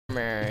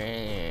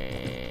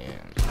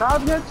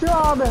Come get you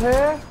out of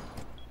here.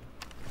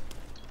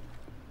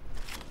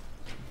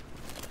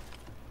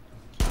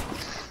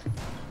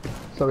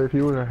 So if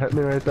you would have hit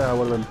me right there, I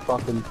would have been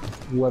fucking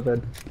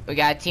livid. We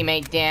got a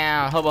teammate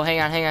down. Hobo, hang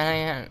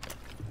on.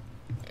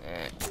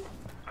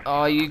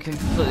 Oh, you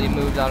completely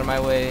moved out of my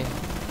way.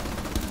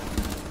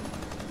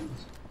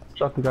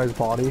 Shot the guy's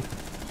body.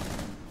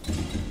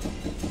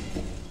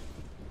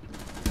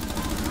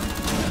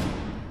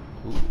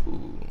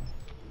 Ooh.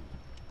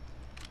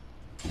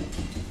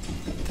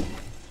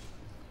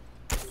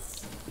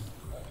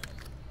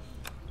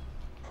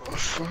 Oh,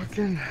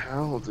 fucking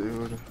hell,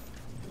 dude.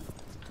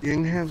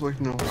 Ying has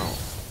like no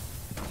health.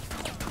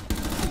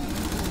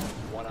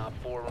 1 op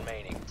 4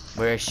 remaining.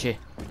 Where is she?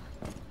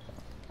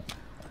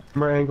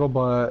 From her angle,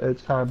 but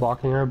it's kind of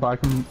blocking her. But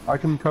I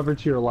can cover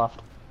to your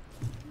left.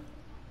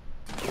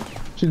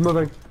 She's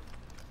moving.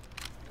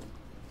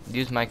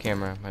 Use my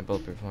camera, my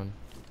bulletproof one.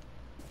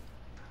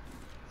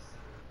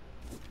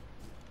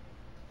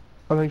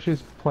 I think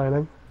she's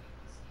planning.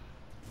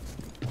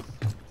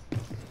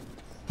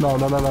 No.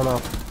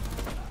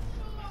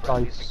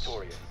 Nice.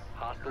 Victorious.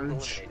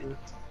 Hostiles eliminated.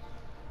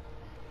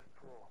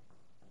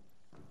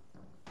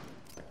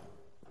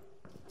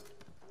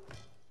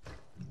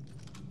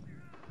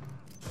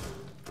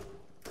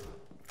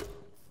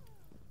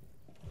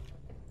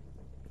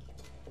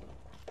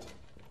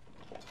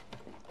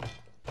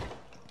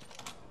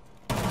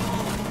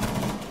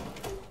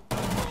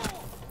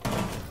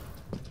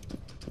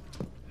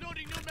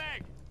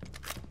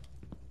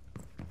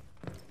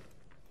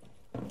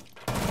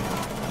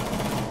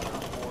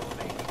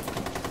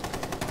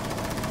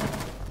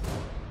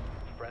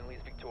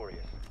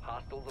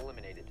 Hostiles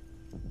eliminated.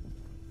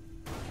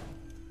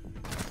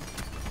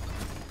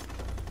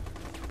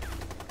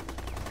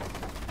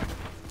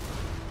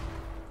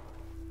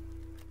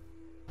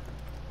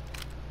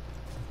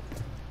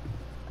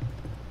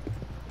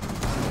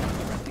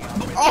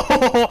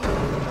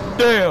 Oh,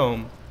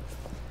 damn.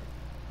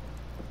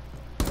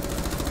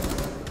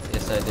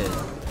 Yes, I did.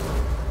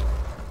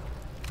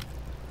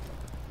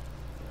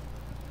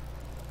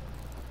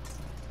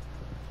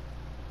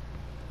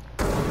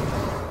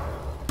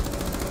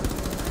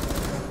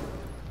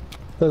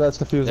 So that's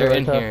the fuser. They're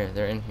in here.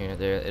 They're in here.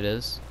 There it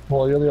is.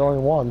 Well, you're the only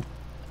one.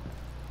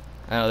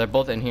 I know, they're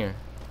both in here.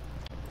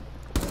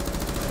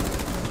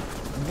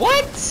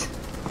 What?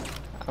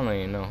 I don't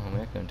even know,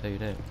 homie. I couldn't tell you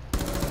that.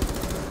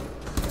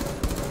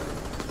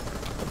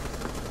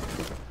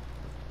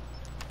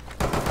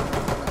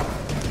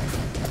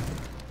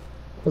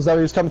 Is that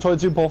who's coming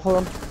towards you, both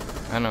of them?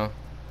 I know.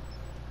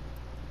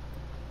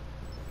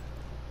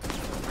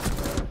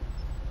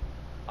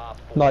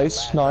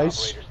 Nice.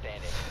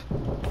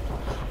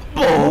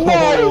 Oh,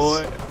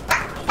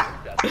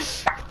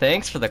 nice.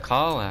 Thanks for the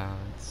call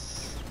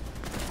outs.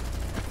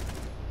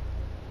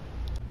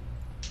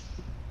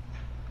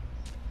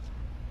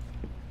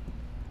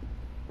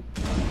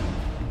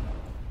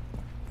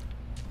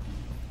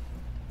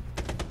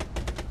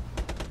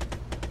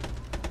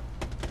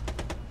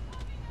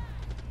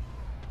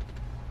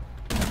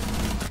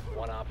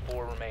 One op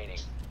 4 remaining.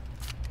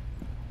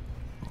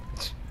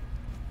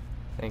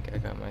 I think I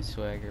got my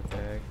swagger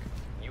back.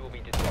 You will be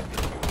detected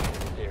if you enter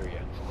this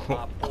area.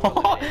 Op 4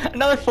 eliminated.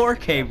 Another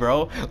 4K,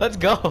 bro. Let's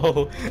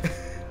go.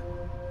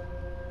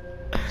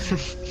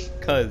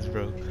 Cuz,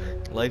 bro,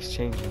 life's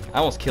changing. I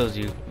almost killed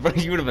you, bro.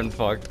 You would have been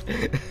fucked.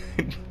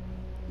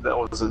 That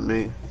wasn't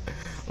me.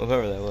 Well,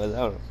 whoever that was,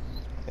 I would have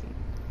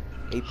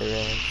ate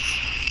their ass.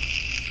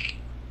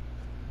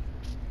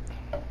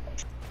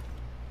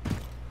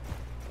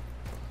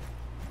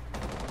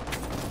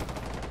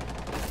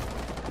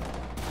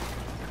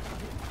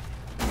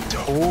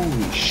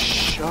 Holy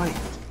shit.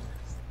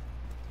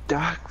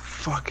 That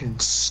fucking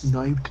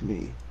sniped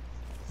me.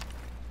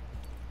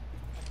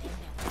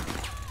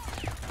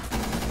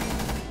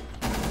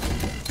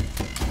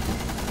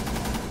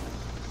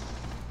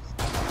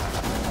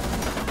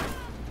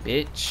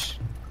 Bitch.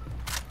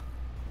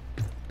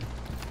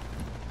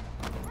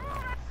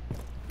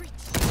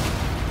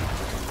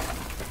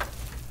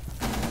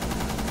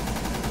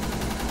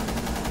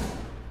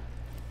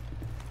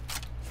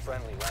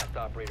 Friendly, last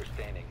operator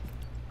standing.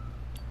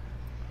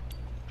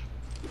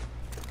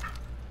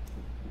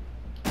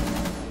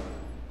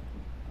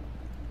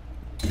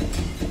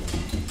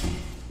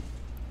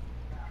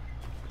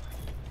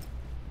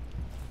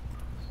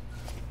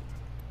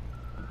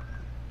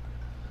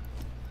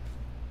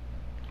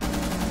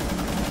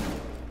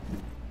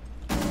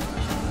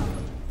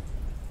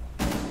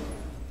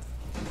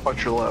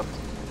 Watch your left.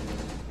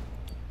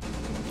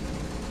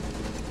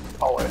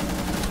 Oh wait.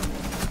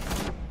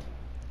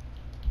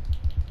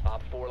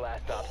 Op 4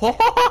 last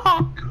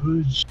op.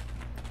 Good.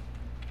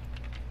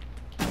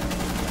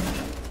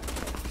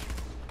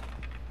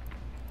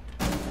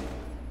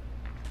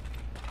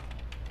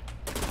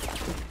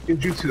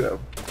 Get you to that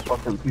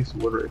fucking piece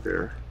of wood right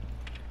there.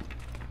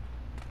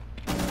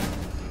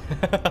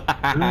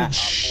 Good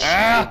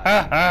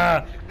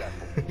shit.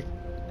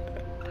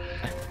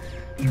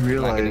 You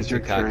realize you're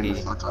carrying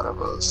the fuck out of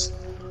us.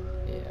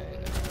 Yeah, I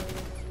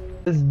know.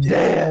 is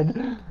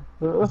dead.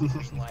 Light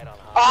on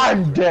hot.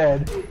 I'm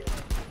dead.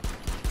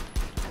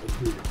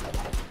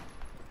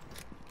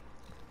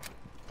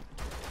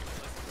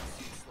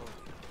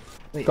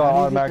 Wait, Got how do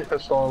you automatic get the-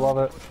 pistol, I love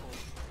it.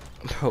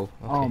 Bro, okay.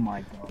 Oh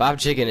my god. Bob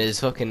Chicken is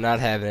fucking not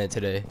having it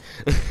today.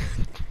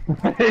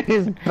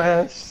 He's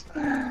best.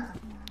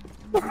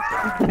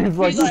 He's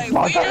like, He's like, we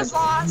 "Fuck just it."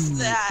 lost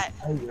that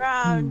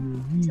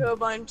round to a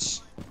bunch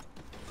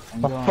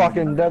I'm A going.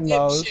 fucking dead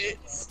nose.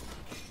 dipshits.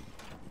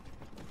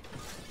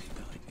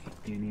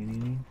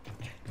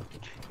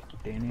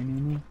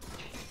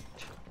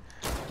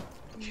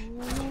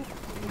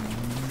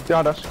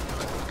 Got us.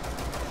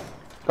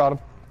 Got him.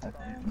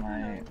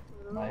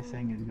 My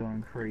thing is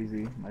going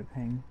crazy. My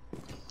ping,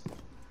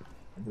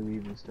 I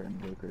believe, is starting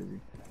to go crazy.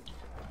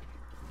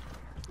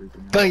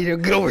 Freaking out. Hey,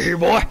 get over here,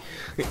 boy!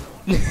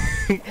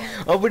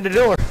 Open the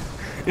door!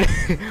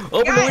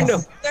 Open the window!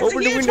 There's Open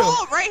a the huge window!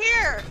 hole right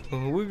here.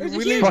 We There's a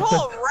leave. huge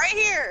hole right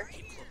here.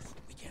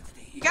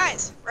 You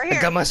guys, right I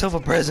here. got myself a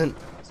present.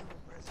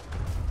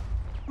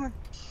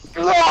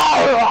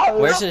 Where's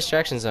Where's the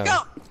distraction zone? Go,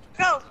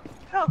 go,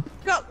 go,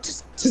 go.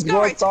 Just Go go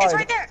right. It's outside.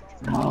 right there.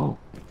 No,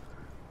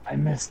 I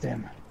missed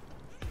him.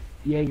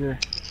 Jaeger.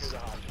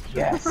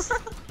 Yes.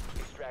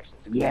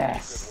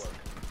 Yes.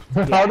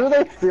 How do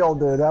they feel,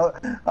 dude?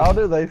 How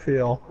do they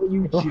feel?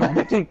 You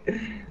jumped. You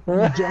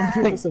jumped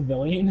with a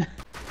civilian.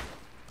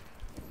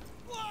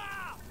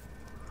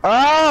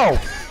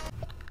 Ow!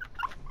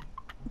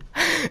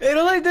 It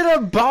only did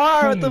a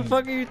bar! What the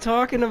fuck are you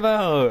talking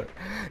about?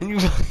 You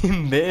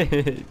fucking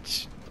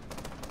bitch.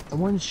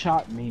 Someone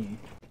shot me.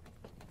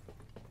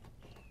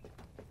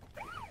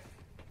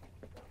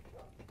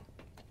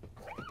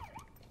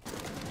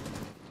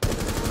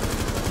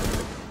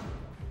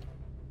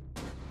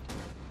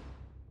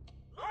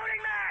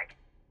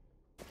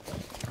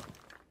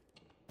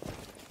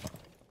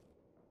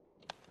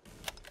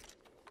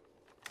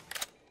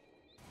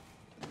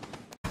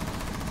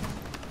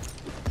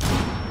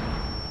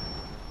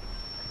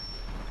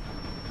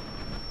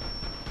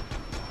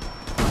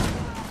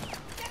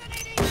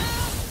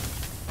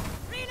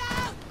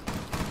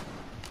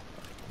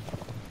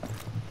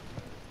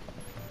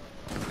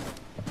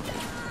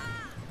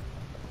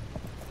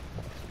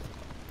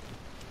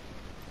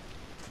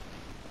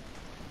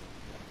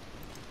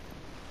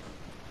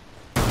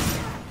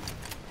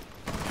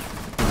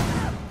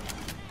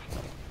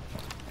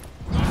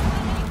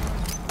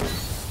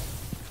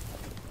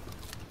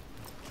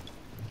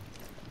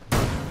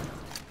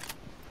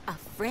 A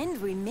friend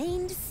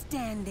remained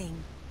standing.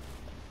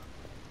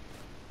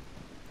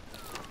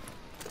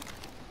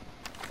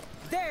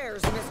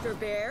 There's Mr.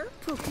 Bear,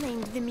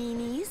 proclaimed the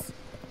meanies.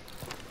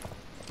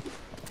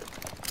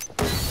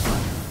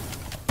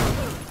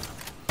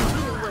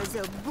 There was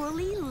a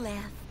bully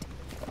left.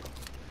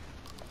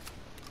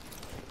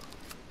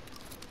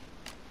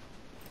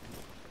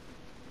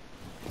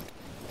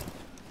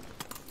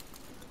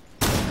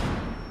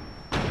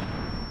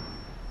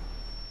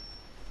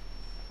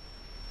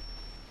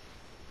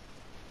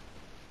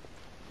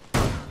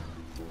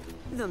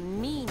 The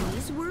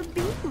meanies were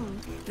beaten.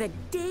 The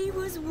day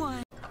was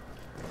won.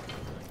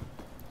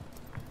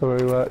 Where are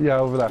you at? Yeah,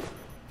 over there.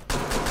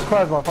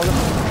 Surprise, motherfucker.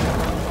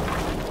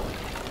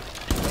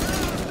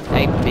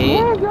 Hey, Oh,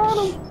 bitch. got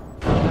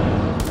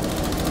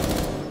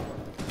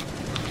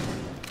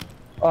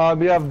him.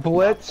 We have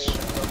Blitz.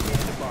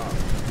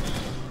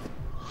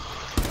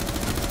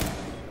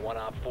 One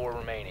op 4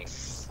 remaining.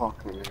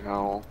 Fucking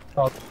hell.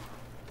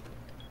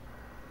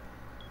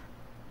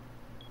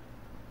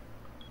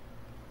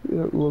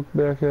 Yeah, look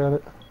back at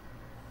it.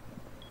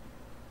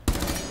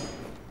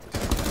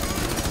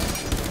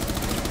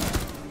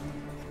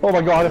 Oh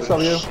my god, it's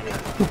W.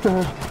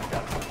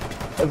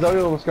 That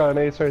W almost got an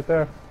ace right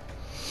there.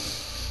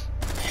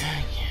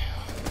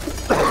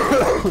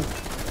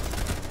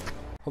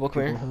 Hobo,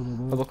 come here.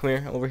 Hobo, come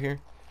here. Over here.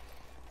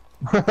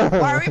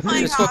 Why are we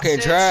playing It's fucking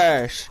hostage?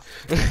 trash.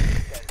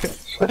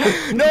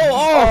 No! Oh,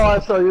 Oh! I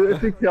saw you.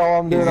 If you kill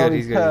him, dude, I'll be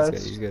He's good.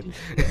 pissed. He's good.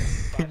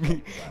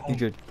 He's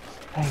good.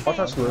 Fuck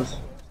us, Liz.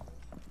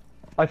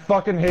 I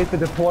fucking hate the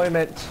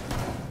deployment.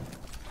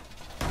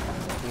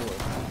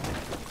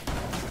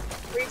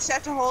 Reach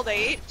set to hold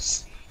 8.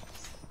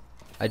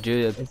 I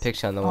drew a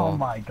picture on the Oh wall.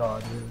 my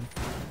god,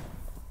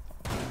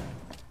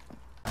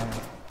 dude.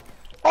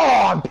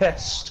 Oh, I'm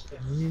pissed.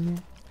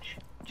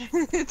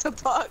 It's a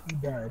bug. He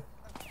died.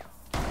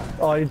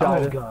 Oh, you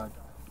died. Oh god.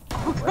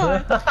 Oh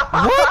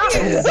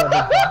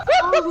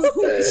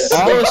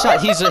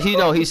shot! He's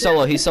solo. He's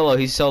solo. He's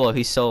solo.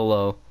 He's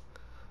solo.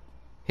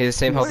 He has the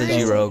same health as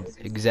you, Rogue.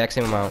 Exact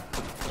same amount.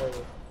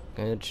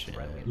 Good shit.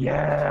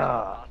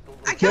 Yeah.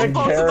 I killed Get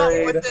both of them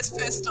carried. with this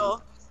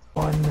pistol.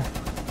 One.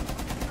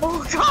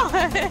 Oh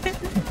god.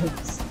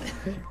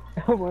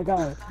 Oh my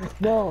god.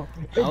 No.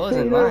 I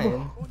wasn't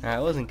lying. I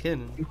wasn't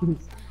kidding.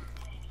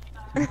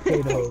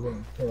 Kill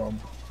him. Kill him.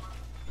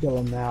 Kill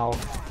him now.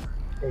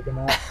 Take him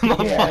out. I'm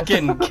gonna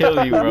fucking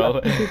kill you,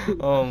 bro.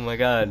 Oh my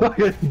god.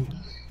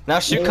 Now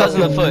shoot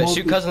cousin in the foot.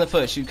 Shoot cousin in the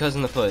foot. Shoot cousin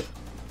in the foot.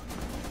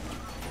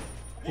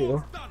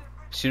 Kill.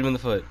 Shoot him in the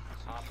foot.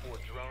 Op 4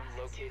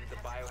 located the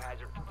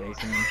biohazard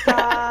Facing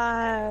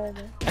God.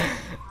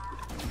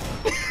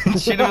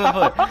 Shoot him in the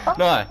foot.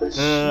 No,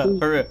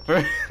 for real, for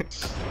real.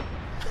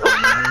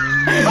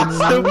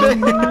 Stupid.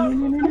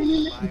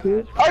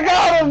 I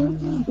got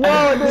him! No,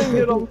 I didn't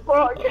get him.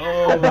 Fuck.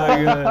 Oh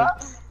my god.